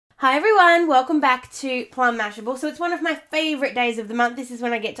Hi everyone, welcome back to Plum Mashable. So it's one of my favourite days of the month. This is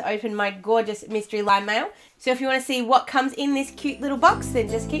when I get to open my gorgeous mystery line mail. So if you want to see what comes in this cute little box, then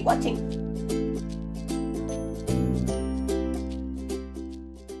just keep watching.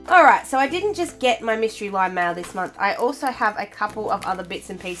 Alright, so I didn't just get my mystery line mail this month. I also have a couple of other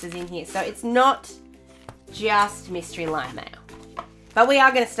bits and pieces in here. So it's not just mystery line mail. But we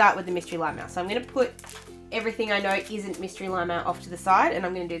are going to start with the mystery line mail. So I'm going to put everything I know isn't mystery line mail off to the side, and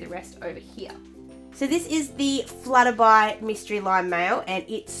I'm going to do the rest over here. So this is the Flutterby mystery line mail, and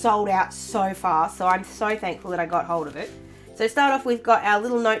it sold out so fast, so I'm so thankful that I got hold of it. So to start off, we've got our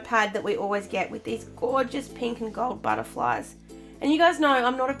little notepad that we always get with these gorgeous pink and gold butterflies. And you guys know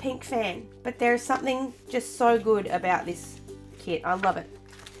I'm not a pink fan, but there is something just so good about this kit. I love it.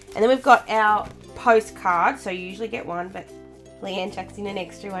 And then we've got our postcard, so you usually get one, but Leanne chucks in an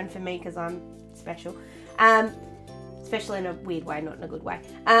extra one for me because I'm special. Especially in a weird way, not in a good way.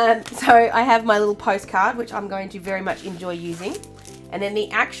 So I have my little postcard, which I'm going to very much enjoy using. And then the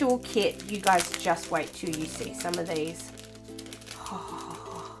actual kit, you guys just wait till you see some of these.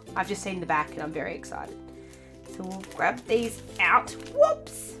 Oh, I've just seen the back and I'm very excited. So we'll grab these out.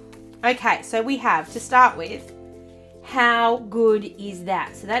 Whoops! Okay, so we have, to start with, how good is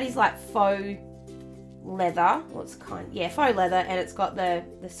that? So that is like faux leather. Well, it's faux leather, and it's got the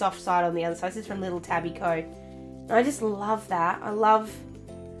soft side on the other side. This is from Little Tabby Co. And I just love that. I love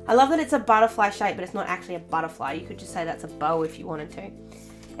that it's a butterfly shape, but it's not actually a butterfly. You could just say that's a bow if you wanted to.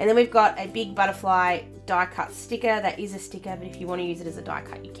 And then we've got a big butterfly die cut sticker. That is a sticker, but if you want to use it as a die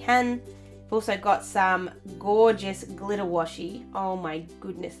cut, you can. We've also got some gorgeous glitter washi. Oh my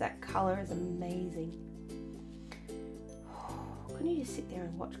goodness, that colour is amazing. Couldn't you just sit there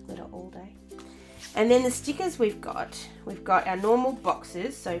and watch glitter all day? And then the stickers we've got our normal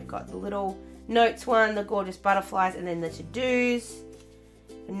boxes. So we've got the little notes one, the gorgeous butterflies, and then the to-dos.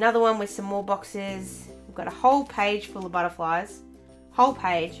 Another one with some more boxes. We've got a whole page full of butterflies. Whole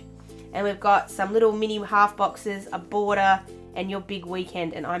page. And we've got some little mini half boxes, a border, and your big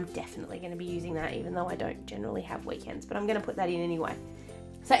weekend. And I'm definitely going to be using that, even though I don't generally have weekends. But I'm going to put that in anyway.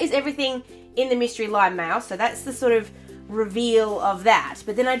 So that is everything in the mystery line mail. So that's the sort of reveal of that.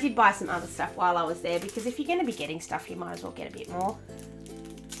 But then I did buy some other stuff while I was there, because if you're going to be getting stuff, you might as well get a bit more.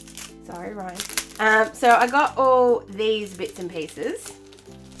 Sorry, Ryan. So I got all these bits and pieces.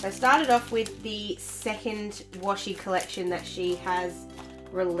 So I started off with the second washi collection that she has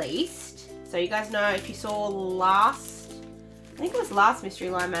released. So you guys know, if you saw last, I think it was last mystery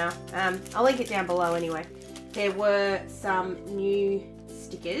line mail, I'll link it down below anyway. There were some new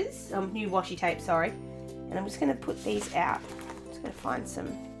stickers, new washi tape, sorry. And I'm just going to put these out. I'm just going to find some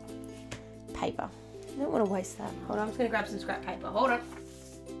paper. I don't want to waste that. Hold on, I'm just going to grab some scrap paper. Hold on.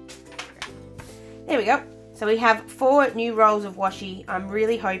 There we go. So we have 4 new rolls of washi. I'm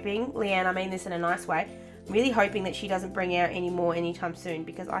really hoping, Leanne, I mean this in a nice way, I'm really hoping that she doesn't bring out any more anytime soon,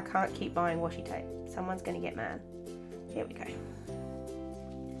 because I can't keep buying washi tape. Someone's going to get mad. Here we go.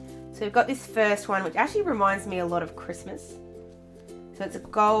 So we've got this first one, which actually reminds me a lot of Christmas. So it's a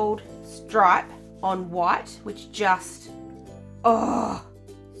gold stripe on white, which just, oh,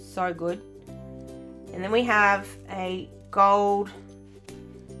 so good. And then we have a gold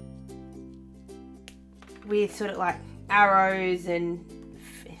with sort of like arrows and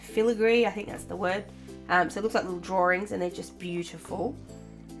filigree, I think that's the word. So it looks like little drawings, and they're just beautiful.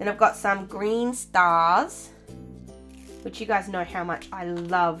 Then I've got some green stars, which you guys know how much I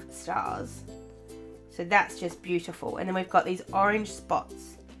love stars. So that's just beautiful. And then we've got these orange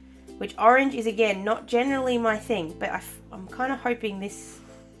spots, which orange is, again, not generally my thing, but I'm kind of hoping this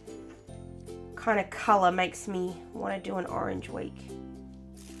kind of colour makes me want to do an orange week.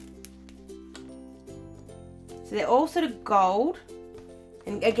 So they're all sort of gold.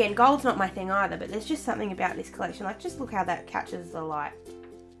 And again, gold's not my thing either, but there's just something about this collection. Like, just look how that catches the light.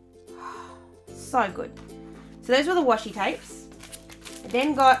 So good. So those were the washi tapes. I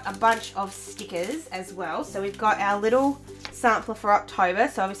then got a bunch of stickers as well. So we've got our little sampler for October,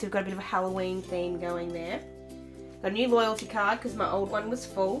 so obviously we've got a bit of a Halloween theme going there. Got a new loyalty card because my old one was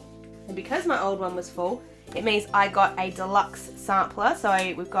full, and because my old one was full, it means I got a deluxe sampler. So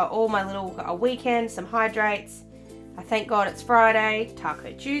we've got all my little, got a weekend, some hydrates, thank God it's Friday,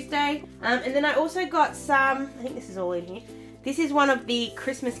 Taco Tuesday, and then I also got some, I think this is all in here, this is one of the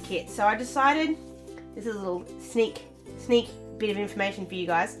Christmas kits. So I decided, this is a little sneak bit of information for you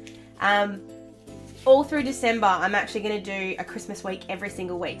guys. All through December, I'm actually going to do a Christmas week every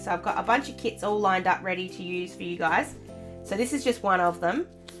single week. So I've got a bunch of kits all lined up ready to use for you guys. So this is just one of them.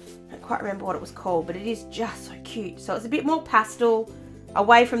 I don't quite remember what it was called, but it is just so cute. So it's a bit more pastel,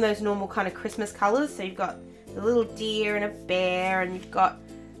 away from those normal kind of Christmas colours. So you've got the little deer and a bear, and you've got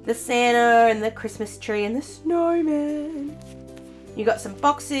the Santa and the Christmas tree and the snowman. You got some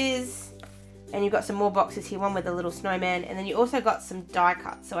boxes, and you've got some more boxes here, one with a little snowman, and then you also got some die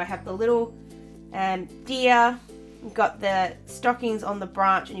cuts. So I have the little deer, you've got the stockings on the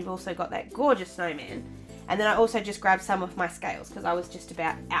branch, and you've also got that gorgeous snowman. And then I also just grabbed some of my scales because I was just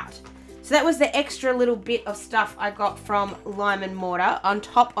about out. So that was the extra little bit of stuff I got from Lime and Mortar on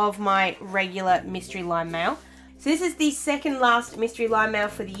top of my regular mystery lime mail. So this is the second last mystery lime mail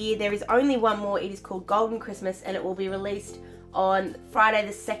for the year. There is only one more. It is called Golden Christmas, and it will be released on Friday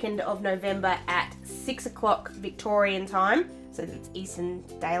the 2nd of November at 6 o'clock Victorian time. So it's Eastern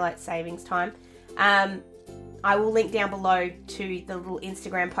Daylight Savings time. I will link down below to the little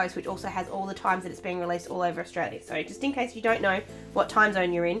Instagram post, which also has all the times that it's being released all over Australia. So just in case you don't know what time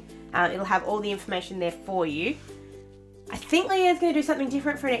zone you're in, it'll have all the information there for you. I think Leanne's going to do something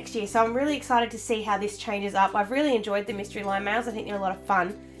different for next year, so I'm really excited to see how this changes up. I've really enjoyed the mystery lime mails. I think they're a lot of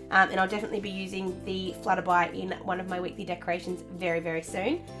fun, and I'll definitely be using the Flutterby in one of my weekly decorations very, very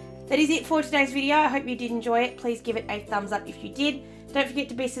soon. That is it for today's video. I hope you did enjoy it. Please give it a thumbs up if you did. Don't forget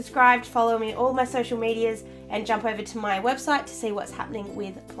to be subscribed, follow me on all my social medias, and jump over to my website to see what's happening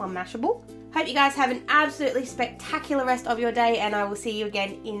with Plum Mashable. Hope you guys have an absolutely spectacular rest of your day, and I will see you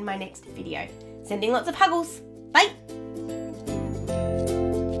again in my next video. Sending lots of huggles. Bye!